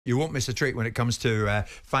You won't miss a trick when it comes to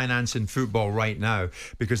finance and football right now,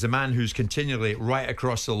 because the man who's continually right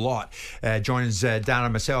across the lot joins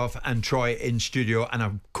Darren, myself and Troy in studio. And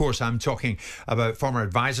of course I'm talking about former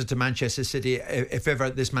advisor to Manchester City. If ever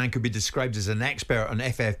this man could be described as an expert on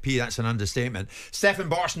FFP, that's an understatement. Stefan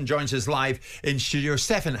Borson joins us live in studio.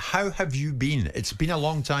 Stefan, how have you been? It's been a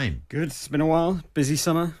long time. Good, it's been a while. Busy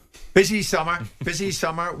summer. Busy summer.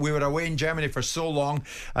 We were away in Germany for so long,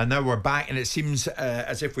 and now we're back, and it seems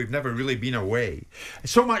as if we've never really been away.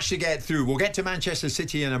 So much to get through. We'll get to Manchester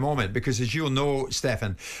City in a moment, because as you'll know,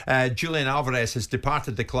 Stefan, Julian Alvarez has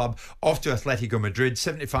departed the club, off to Atletico Madrid,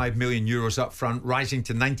 75 million euros up front, rising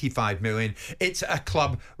to 95 million. It's a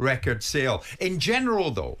club record sale. In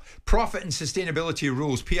general, though, profit and sustainability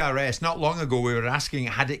rules, PRS, not long ago we were asking,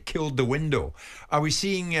 had it killed the window? Are we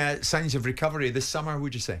seeing signs of recovery this summer,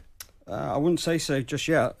 would you say? I wouldn't say so just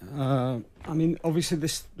yet. I mean, obviously,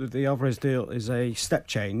 the Alvarez deal is a step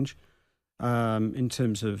change in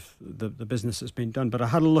terms of the business that's been done. But I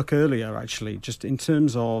had a look earlier, actually, just in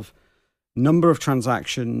terms of number of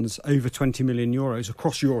transactions over 20 million euros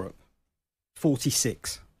across Europe.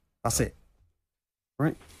 46. That's it.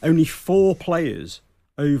 Right? Only 4 players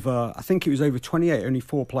over, I think it was over 28, only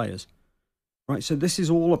 4 players. Right? So this is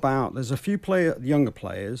all about, there's a few younger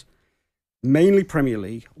players, mainly Premier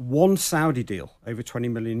League, 1 Saudi deal over 20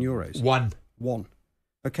 million euros. One.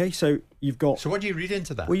 Okay, so you've got... So what do you read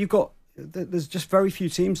into that? Well, you've got... There's just very few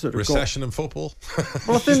teams that have recession in football.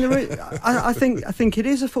 Well, I think it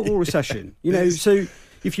is a football recession. You know, so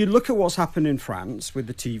if you look at what's happened in France with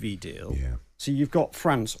the TV deal, so you've got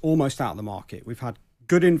France almost out of the market. We've had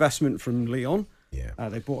good investment from Lyon.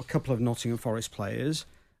 They bought a couple of Nottingham Forest players.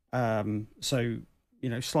 So... You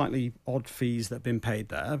know, slightly odd fees that have been paid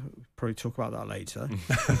there. We'll probably talk about that later.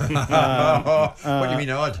 What do you mean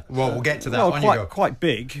odd? Well, we'll get to that. Well, quite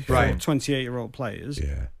big for right. 28-year-old players.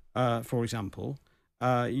 For example,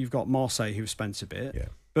 you've got Marseille who've spent a bit.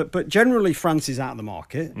 But generally, France is out of the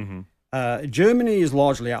market. Germany is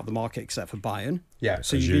largely out of the market except for Bayern.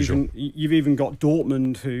 So you've even got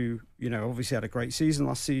Dortmund, who obviously had a great season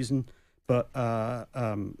last season, but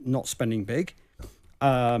not spending big.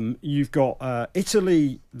 You've got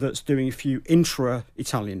Italy that's doing a few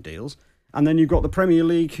intra-Italian deals, and then you've got the Premier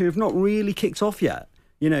League who have not really kicked off yet,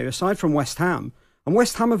 aside from West Ham. And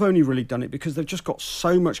West Ham have only really done it because they've just got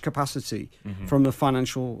so much capacity from the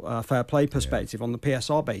financial fair play perspective on the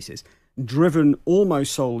PSR basis, driven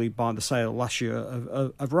almost solely by the sale last year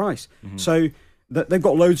of Rice. So they've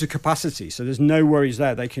got loads of capacity, so there's no worries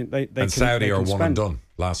there. And Saudi are one and done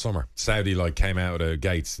last summer. Saudi came out of the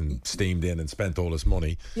gates and steamed in and spent all this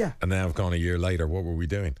money. And now have gone a year later. What were we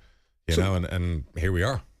doing? And here we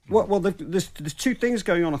are. Well, there's 2 things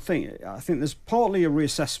going on. I think there's partly a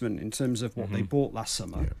reassessment in terms of what they bought last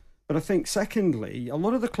summer. But I think secondly, a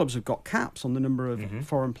lot of the clubs have got caps on the number of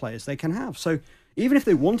foreign players they can have. So even if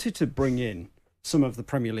they wanted to bring in some of the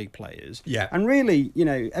Premier League players. And really,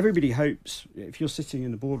 everybody hopes, if you're sitting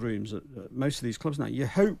in the boardrooms at most of these clubs now, you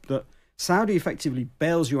hope that Saudi effectively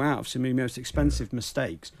bails you out of some of the most expensive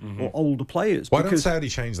mistakes or older players. Why don't Saudi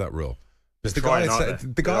change that rule? Because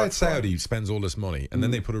the guy at Saudi spends all this money and then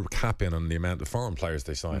they put a cap in on the amount of foreign players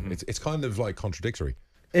they sign. It's kind of like contradictory.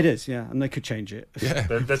 It is, and they could change it. They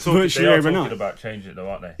are talking about changing it, though,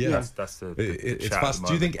 aren't they? That's the it's fast.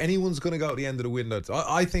 Do you think anyone's going to go at the end of the window?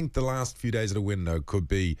 I think the last few days of the window could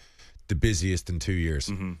be the busiest in 2 years.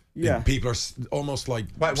 People are almost like...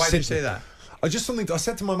 Why do you say that? I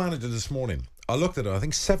said to my manager this morning, I looked at it, I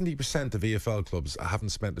think 70% of EFL clubs haven't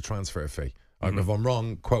spent the transfer fee. If I'm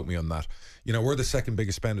wrong, quote me on that. We're the second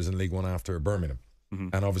biggest spenders in League One after Birmingham.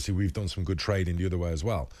 And obviously we've done some good trading the other way as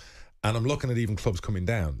well. And I'm looking at even clubs coming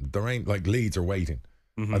down. There ain't, like, Leeds are waiting.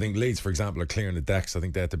 I think Leeds, for example, are clearing the decks. I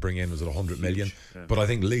think they had to bring in, was it 100 million? But I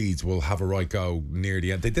think Leeds will have a right go near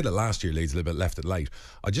the end. They did it last year, Leeds, a little bit left it late.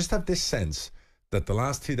 I just have this sense that the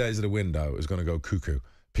last 2 days of the window is going to go cuckoo.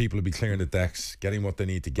 People will be clearing the decks, getting what they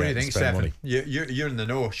need to get. What do you think, spend Stefan? money. You're in the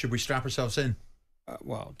know. Should we strap ourselves in?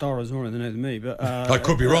 Well, Dara's more in the know than me, but I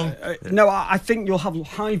could be wrong. No, I think you'll have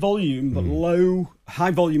high volume, but high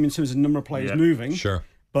volume in terms of number of players moving. Sure.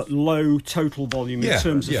 But low total volume in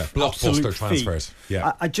terms of blockbuster transfers.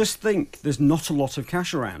 I just think there's not a lot of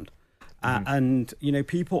cash around, and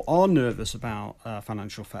people are nervous about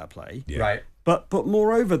financial fair play. Right. But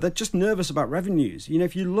moreover, they're just nervous about revenues.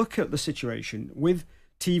 If you look at the situation with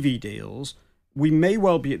TV deals, we may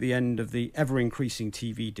well be at the end of the ever increasing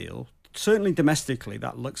TV deal. Certainly domestically,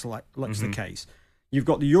 that looks the case. You've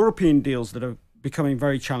got the European deals that are becoming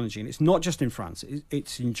very challenging. It's not just in France.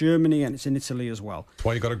 It's in Germany and it's in Italy as well. That's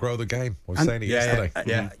why you got to grow the game. I was saying it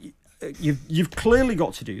yesterday. you've clearly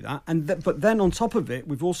got to do that, but then on top of it,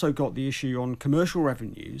 we've also got the issue on commercial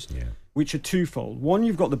revenues, which are twofold. One,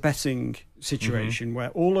 you've got the betting situation where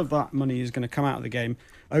all of that money is going to come out of the game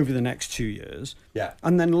over the next 2 years. Yeah.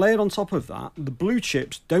 And then layered on top of that, the blue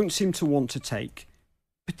chips don't seem to want to take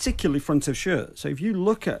particularly front of shirt. So if you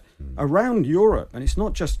look at around Europe, and it's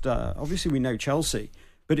not just, obviously we know Chelsea,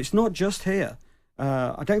 but it's not just here.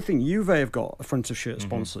 I don't think Juve have got a front of shirt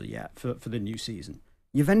sponsor yet for the new season.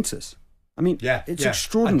 Juventus. I mean, it's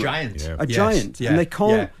extraordinary. A giant. A giant. And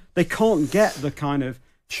they can't get the kind of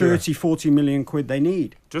 30, 40 million quid they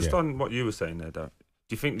need. Just on what you were saying there, Doug,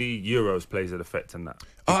 do you think the Euros plays an effect in that?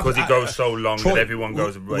 Because it goes so long that everyone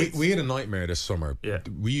goes and rates. We had a nightmare this summer. Yeah.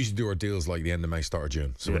 We usually do our deals like the end of May, start of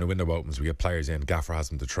June. So when the window opens, we get players in, Gaffer has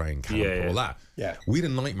them to train, all that. Yeah. We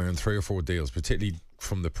had a nightmare in 3 or 4 deals, particularly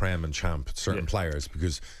from the Prem and Champ, certain players,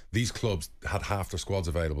 because these clubs had half their squads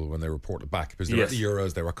available when they reported back, because they were at the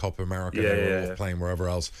Euros, they were Copa America, they were playing wherever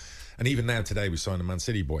else. And even now today we signed a Man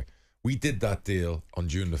City boy. We did that deal on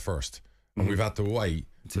June the 1st, and we've had to wait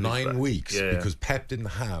 9 weeks because Pep didn't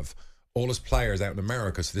have all his players out in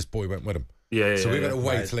America, so this boy went with him. So we had to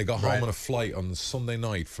wait till they got home on a flight on Sunday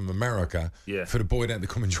night from America for the boy then to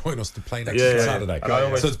come and join us to play next Saturday.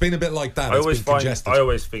 So it's been a bit like that. I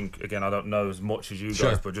always think, again, I don't know as much as you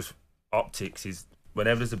guys, but just optics is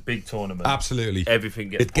whenever there's a big tournament, absolutely, everything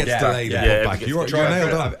gets delayed. You're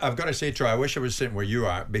nailed on. I've got to say, Troy, I wish I was sitting where you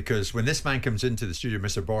are, because when this man comes into the studio,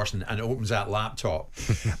 Mr. Borson, and opens that laptop,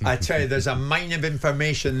 I tell you, there's a mine of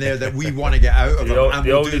information there that we want to get out of him, and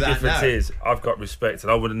the we'll only do that difference now. is I've got respect,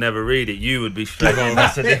 and I would never read it. You would be struggling.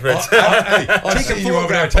 That's the difference. I'll take you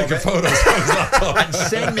over there taking photos and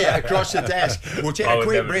send me it across the desk. We'll take a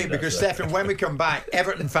quick break because, Stefan, when we come back,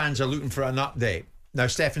 Everton fans are looking for an update. Now,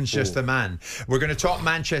 Stefan's just the man. We're going to talk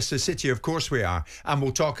Manchester City, of course we are, and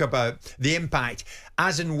we'll talk about the impact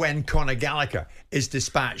as and when Conor Gallagher is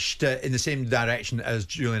dispatched in the same direction as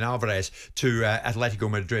Julian Alvarez to Atletico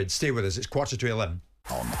Madrid. Stay with us. It's 11:15.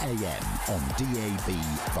 On AM, on DAB,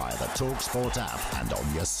 via the talkSPORT app and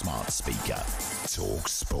on your smart speaker.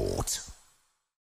 talkSPORT.